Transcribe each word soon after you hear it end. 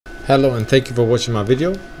Hello and thank you for watching my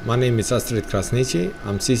video. My name is Astrid Krasniqi.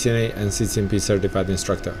 I'm CCNA and CCNP certified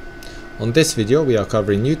instructor. On this video we are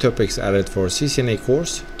covering new topics added for CCNA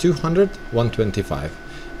course 200-125,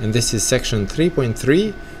 and this is section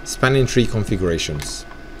 3.3 spanning tree configurations.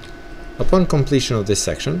 Upon completion of this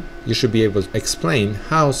section, you should be able to explain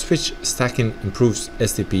how switch stacking improves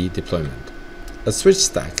SDP deployment. A switch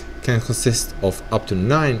stack can consist of up to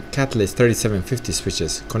 9 Catalyst 3750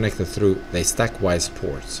 switches connected through the StackWise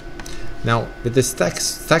ports. Now, with the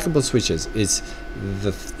stackable switches,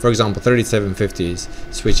 for example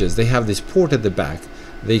 3750s switches, they have this port at the back.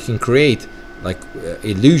 They can create like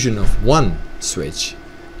illusion of one switch,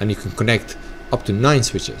 and you can connect up to 9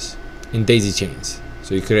 switches in daisy chains.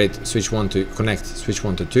 So you create switch 1 to connect switch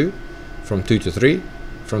 1 to 2, from 2 to 3,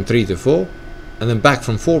 from 3 to 4, and then back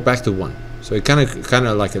from 4 back to 1. So it kind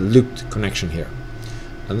of like a looped connection here,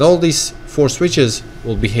 and all these 4 switches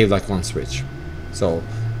will behave like one switch. So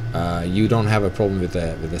you don't have a problem with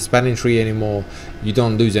the spanning tree anymore. You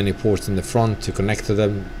don't lose any ports in the front to connect to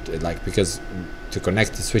them, because to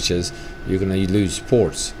connect the switches you're gonna lose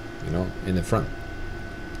ports, in the front.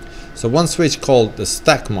 So one switch called the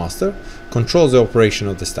stack master controls the operation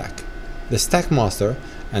of the stack. The stack master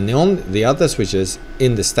and the other switches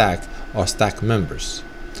in the stack are stack members.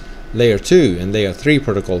 Layer 2 and Layer 3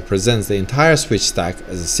 protocol presents the entire switch stack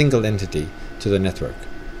as a single entity to the network.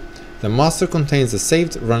 The master contains the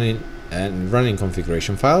saved running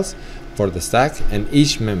configuration files for the stack, and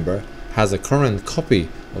each member has a current copy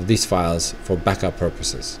of these files for backup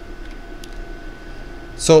purposes.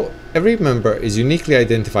 So every member is uniquely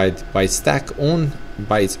identified by its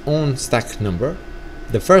own stack number.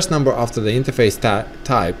 The first number after the interface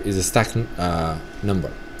type is a stack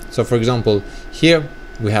number. So for example, here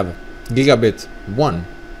we have gigabit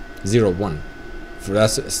 101.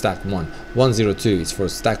 That's stack 1. 102 is for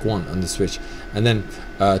stack 1 on the switch, and then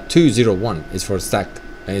 201 is for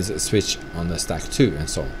a switch on the stack 2, and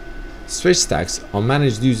so on. Switch stacks are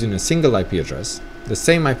managed using a single IP address. The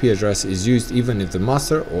same IP address is used even if the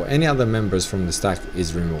master or any other members from the stack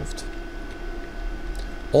is removed.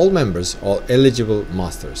 All members are eligible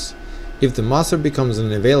masters. If the master becomes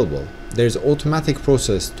unavailable, there is an automatic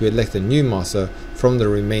process to elect a new master from the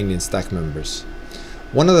remaining stack members.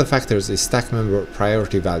 One of the factors is stack member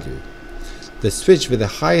priority value. The switch with the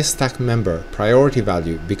highest stack member priority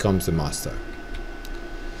value becomes the master.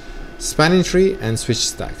 Spanning tree and switch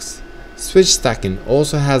stacks. Switch stacking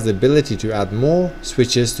also has the ability to add more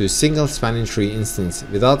switches to a single spanning tree instance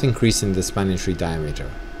without increasing the spanning tree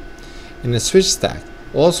diameter. In a switch stack,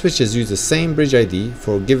 all switches use the same bridge ID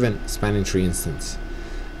for a given spanning tree instance.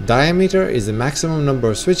 Diameter is the maximum number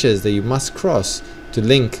of switches that you must cross to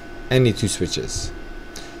link any 2 switches.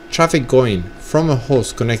 Traffic going from a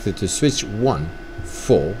host connected to switch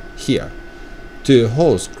 1.4 here to a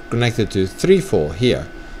host connected to 3.4 here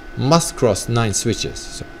must cross 9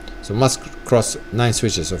 switches. So must cross 9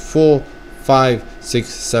 switches, so 4, 5, 6,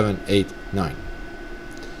 7, 8, 9.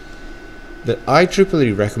 The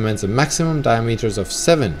IEEE recommends a maximum diameters of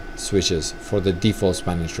 7 switches for the default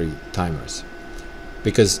spanning tree timers,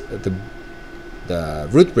 because the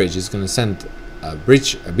root bridge is going to send a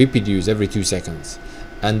BPDUs every 2 seconds,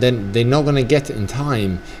 and then they're not going to get in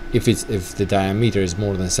time if the diameter is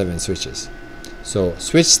more than 7 switches. So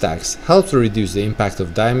switch stacks help to reduce the impact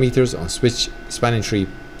of diameters on switch spanning tree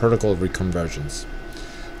protocol reconvergence.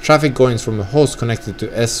 Traffic going from a host connected to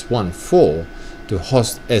S14 to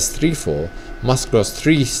host S34 must cross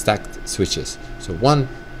 3 stacked switches, so 1,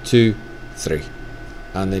 2, 3,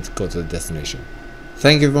 and they go to the destination.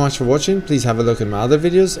 Thank you very much for watching. Please have a look at my other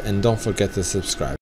videos and don't forget to subscribe.